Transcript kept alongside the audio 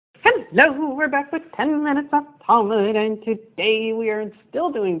Hello, we're back with 10 minutes of Talmud, and today we are still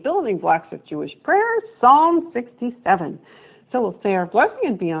doing building blocks of Jewish prayer, Psalm 67. So we'll say our blessing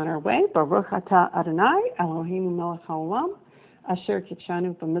and be on our way. Baruch atah Adonai, Eloheinu melech haolam, asher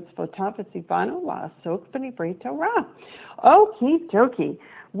kitshanu b'mitzvotav v'tzivanu la'asok b'divrei Torah. Okie dokie.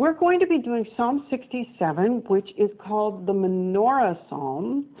 We're going to be doing Psalm 67, which is called the menorah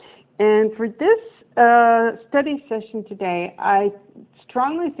psalm. And for this study session today, I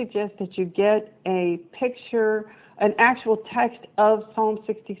strongly suggest that you get a picture, an actual text of Psalm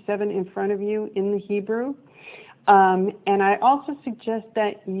 67 in front of you in the Hebrew. And I also suggest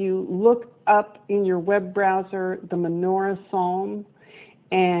that you look up in your web browser the menorah psalm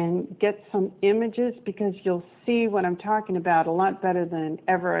and get some images, because you'll see what I'm talking about a lot better than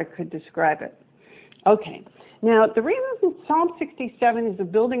ever I could describe it. Okay. Now, the reason Psalm 67 is a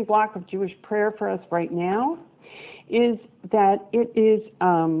building block of Jewish prayer for us right now is that it is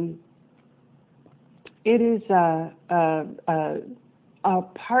a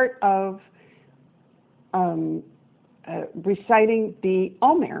part of reciting the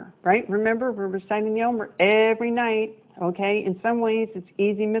Omer, right? Remember, we're reciting the Omer every night, okay? In some ways, it's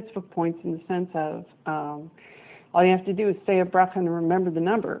easy mitzvah points in the sense of all you have to do is say a bracha and remember the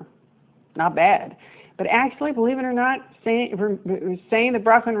number. Not bad. But actually, believe it or not, saying the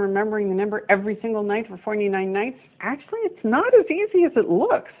bracha and remembering the number every single night for 49 nights, actually, it's not as easy as it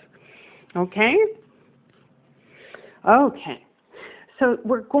looks. Okay? Okay. So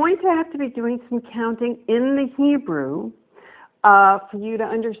we're going to have to be doing some counting in the Hebrew for you to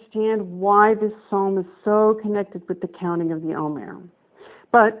understand why this psalm is so connected with the counting of the Omer.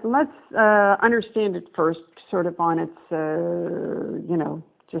 But let's understand it first, sort of on its,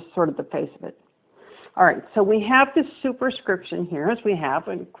 just sort of the face of it. All right, so we have this superscription here, as we have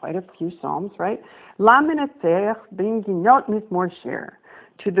in quite a few psalms, right? La menatech b'nginot mizmor shir.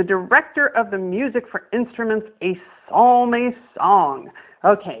 To the director of the music for instruments, a psalm, a song.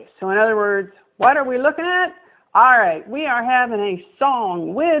 Okay, so in other words, what are we looking at? All right, we are having a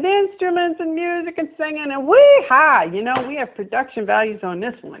song with instruments and music and singing, and wee-ha! We have production values on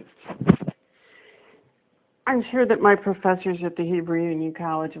this one. I'm sure that my professors at the Hebrew Union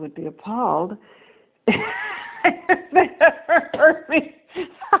College would be appalled if they ever heard me.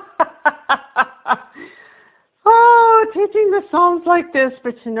 Oh, teaching the Psalms like this,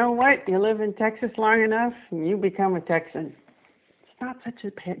 but you know what? You live in Texas long enough, and you become a Texan. It's not such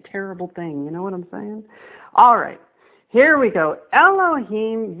a terrible thing, you know what I'm saying? All right, here we go.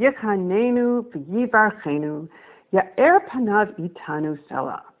 Elohim yichanenu v'yivarchenu ya'er panav itanu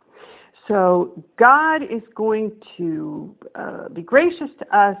selah. So God is going to be gracious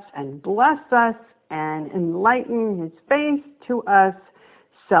to us and bless us and enlighten his face to us.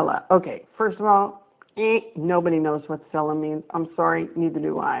 Selah. Okay, first of all, nobody knows what Selah means. I'm sorry, neither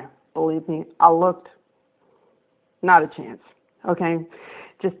do I. Believe me, I looked. Not a chance. Okay?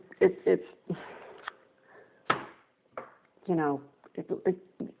 Just, it's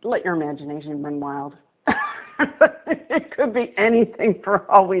let your imagination run wild. It could be anything for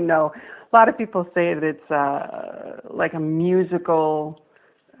all we know. A lot of people say that it's like a musical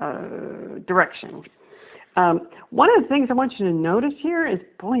direction. One of the things I want you to notice here is,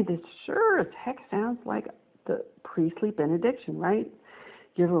 boy, this sure as heck sounds like the priestly benediction, right?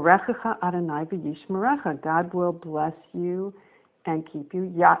 Yevarechecha Adonai v'yishmerecha. God will bless you and keep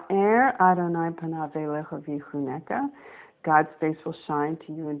you. Ya'er Adonai panav elecha v'yichuneka. God's face will shine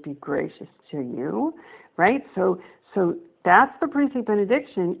to you and be gracious to you, right? So that's the priestly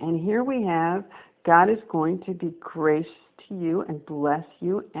benediction, and here we have God is going to be gracious to you and bless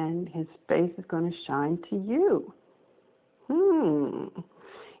you, and his face is going to shine to you.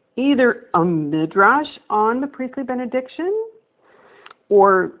 Either a midrash on the priestly benediction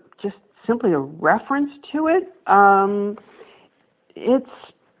or just simply a reference to it.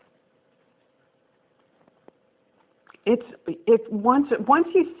 Once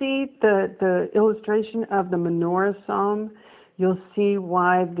you see the illustration of the menorah psalm, you'll see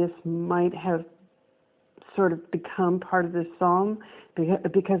why this might have sort of become part of this psalm,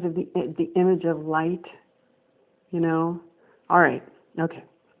 because of the image of light, All right, okay.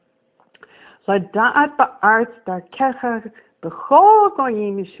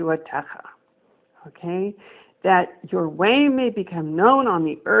 Okay, that your way may become known on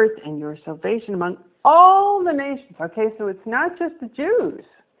the earth and your salvation among all the nations. Okay, so it's not just the Jews.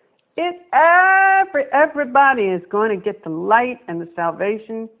 Everybody is going to get the light and the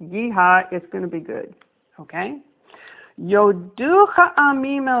salvation. Yeehaw, it's going to be good. Okay? Yoducha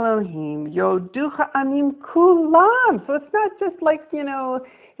amim Elohim, yoducha amim kulam. So it's not just like,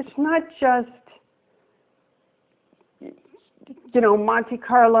 it's not just Monte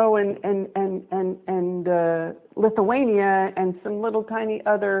Carlo and Lithuania and some little tiny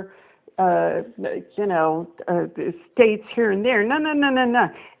other states here and there. No.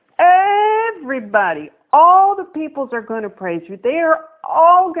 Everybody, all the peoples are going to praise you. They are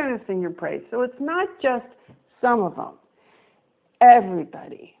all going to sing your praise. So it's not just some of them.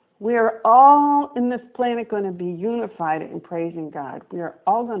 Everybody. We are all in this planet going to be unified in praising God. We are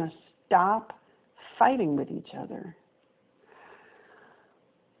all going to stop fighting with each other.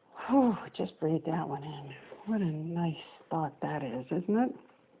 Whew, just breathe that one in. What a nice thought that is, isn't it?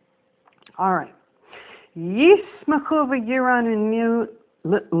 All right. Yismachu v'yiranu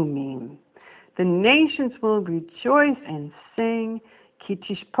le'umim. The nations will rejoice and sing. Ki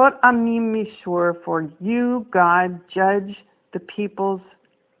tishpot amim mishur. For you, God, judge the peoples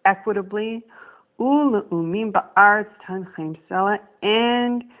equitably. U'le'umim ba'aretz tanchem sela.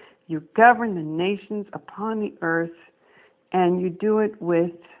 And you govern the nations upon the earth. And you do it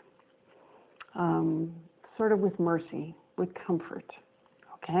with sort of with mercy, with comfort.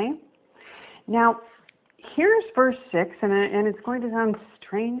 Okay? Now, here's verse 6, and it's going to sound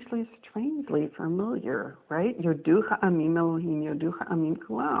strangely familiar, right? Yoducha amim Elohim, Yoducha amim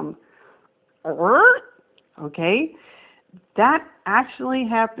kulam. Okay? That actually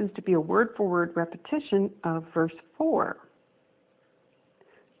happens to be a word-for-word repetition of verse 4.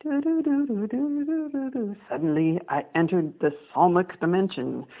 Suddenly, I entered the psalmic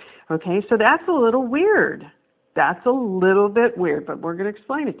dimension. Okay, so that's a little weird. That's a little bit weird, but we're going to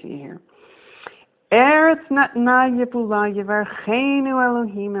explain it to you here. Eretz natna yevula yivarcheinu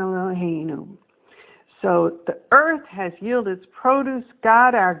Elohim Eloheinu. So the earth has yielded its produce.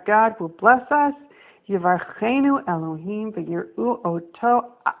 God, our God, will bless us. Yivarcheinu Elohim v'yir'u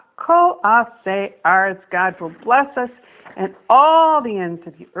oto kol aseh aretz. God will bless us, and all the ends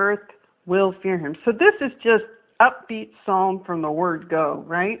of the earth will fear him. So this is just upbeat psalm from the word go,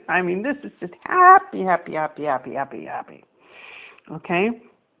 right? I mean, this is just happy. Okay?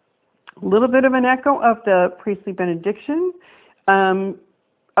 A little bit of an echo of the priestly benediction.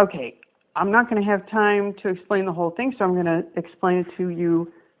 Okay, I'm not going to have time to explain the whole thing, so I'm going to explain it to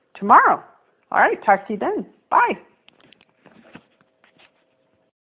you tomorrow. All right, talk to you then. Bye.